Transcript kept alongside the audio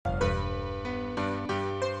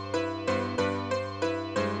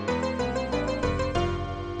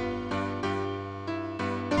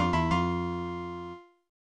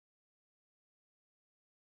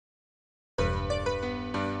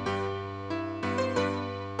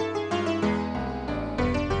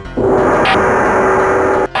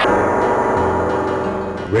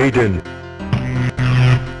Raiden.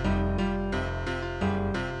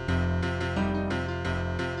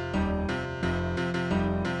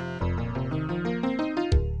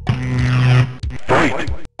 Fight!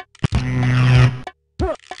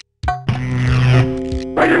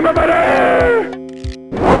 Fighting my body!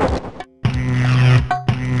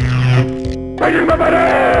 Fighting my body!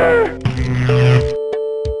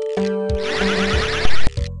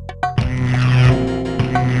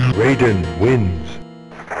 Raiden wins.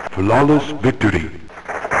 Flawless victory.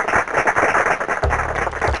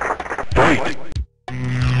 Fight!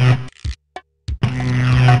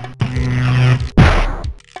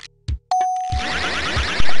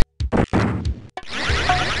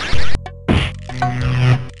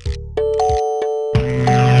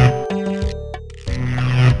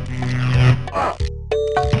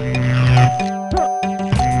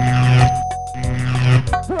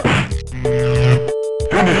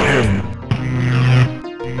 Finish him!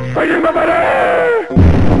 Fighting my body!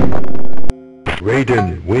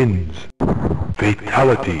 Raiden wins.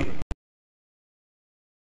 Fatality.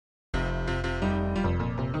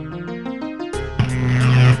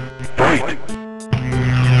 Fight!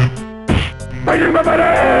 Fighting my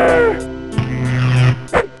body!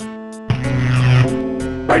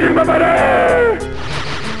 Fighting my body!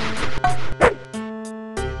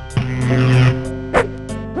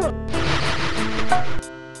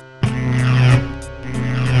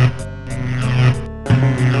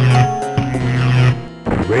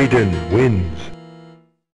 Raiden wins.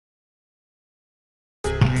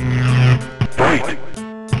 Fight!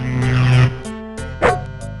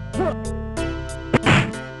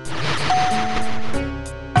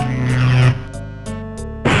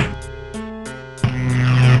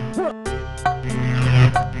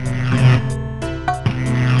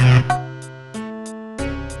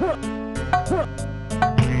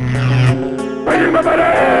 Fighting my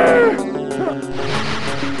body!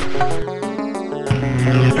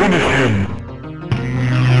 Finish him!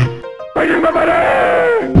 Fighting my body!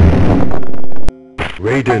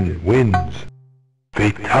 Raiden wins.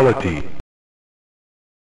 Fatality.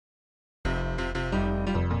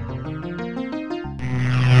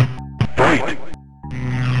 Fight!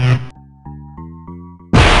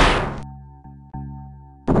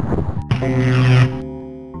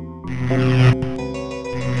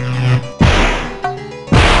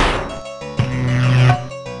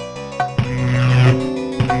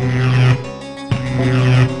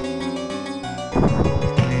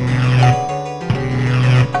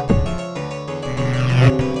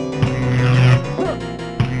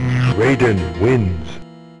 Raiden wins.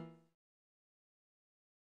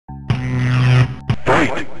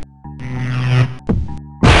 Fight!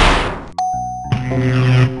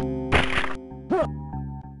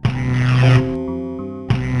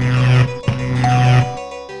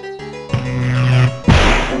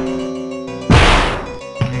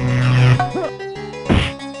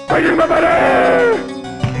 Fighting my body!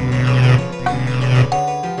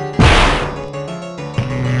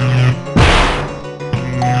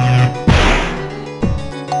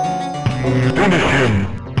 Finish him!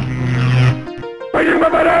 Fighting my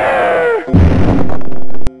body!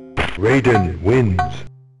 Raiden wins.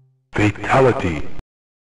 Fatality.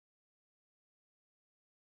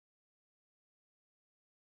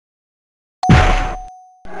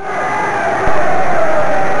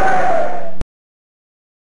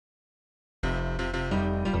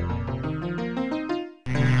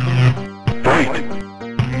 Fight!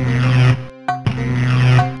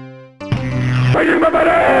 Fighting my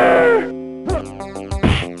body!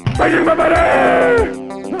 Fighting my body!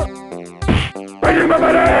 Fighting my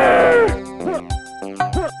body!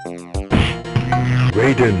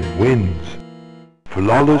 Raiden wins.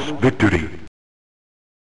 Flawless victory.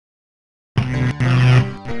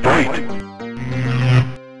 Fight!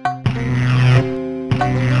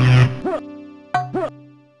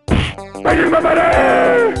 Fighting my body!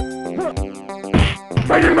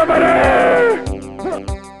 Fighting my body!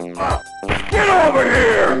 Get over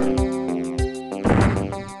here!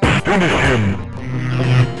 Finish him!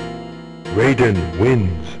 Raiden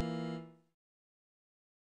wins.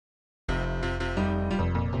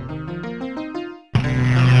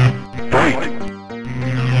 Fight!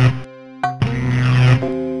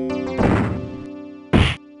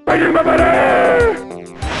 Fighting my body!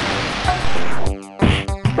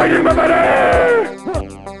 Fighting my body!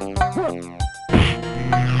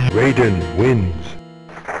 Raiden wins.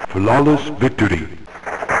 Flawless victory.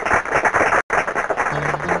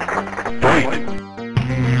 Fight!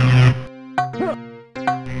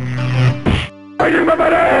 Fighting my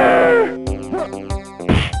body!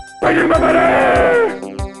 Fighting my body!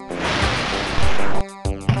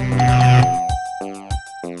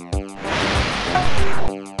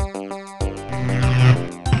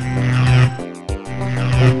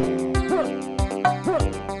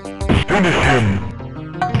 Finish him!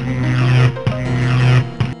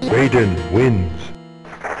 Raiden wins.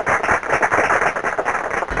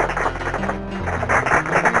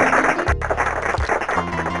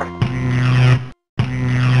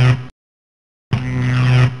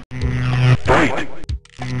 Fight!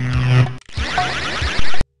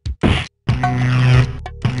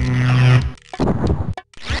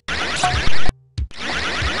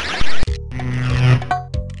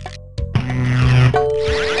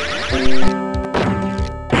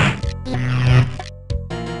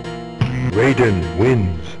 Raiden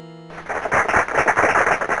wins.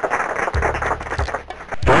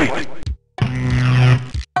 Fight!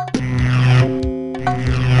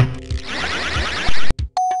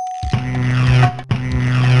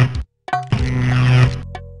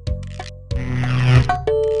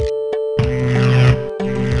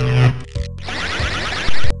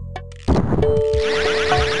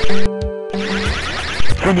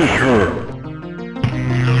 Finish her!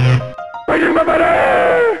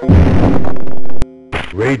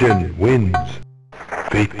 Raiden wins.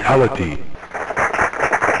 Fatality.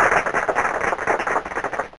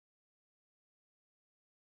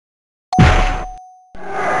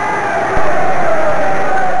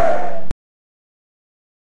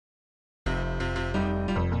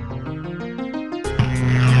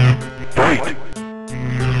 Fight!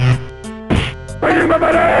 Fighting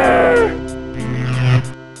Kombat!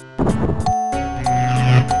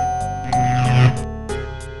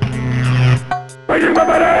 Fighting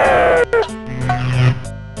Kombat!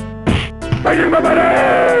 Fighting Kombat!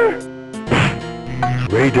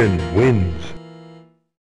 Raiden wins.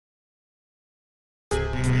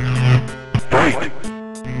 Fight!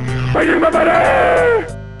 Fighting Kombat!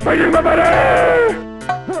 Fighting Kombat!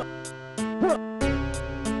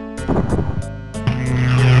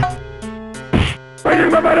 Fighting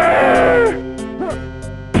Kombat!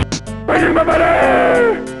 Fighting Kombat!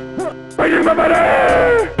 Fighting Kombat!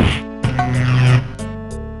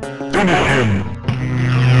 Finish him!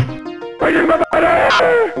 Fighting Kombat!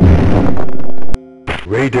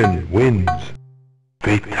 Raiden wins.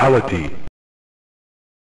 Fatality.